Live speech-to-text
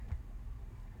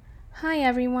Hi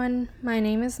everyone, my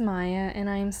name is Maya, and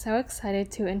I am so excited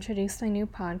to introduce my new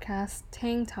podcast,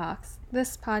 Tangtalks.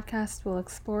 This podcast will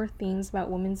explore themes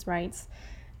about women's rights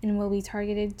and will be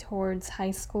targeted towards high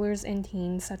schoolers and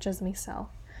teens such as myself.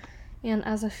 And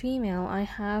as a female, I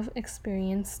have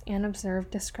experienced and observed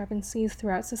discrepancies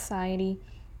throughout society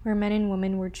where men and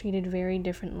women were treated very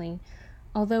differently.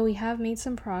 Although we have made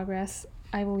some progress,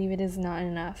 I believe it is not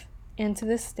enough. And to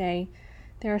this day,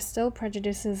 there are still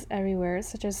prejudices everywhere,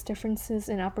 such as differences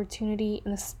in opportunity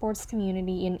in the sports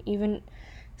community, and even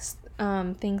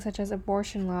things such as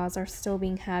abortion laws are still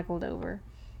being haggled over.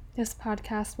 This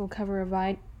podcast will cover a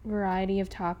wide variety of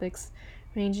topics,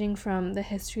 ranging from the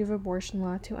history of abortion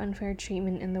law to unfair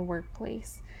treatment in the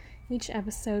workplace. Each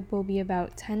episode will be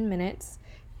about 10 minutes,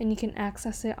 and you can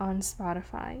access it on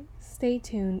Spotify. Stay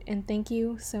tuned, and thank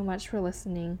you so much for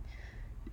listening.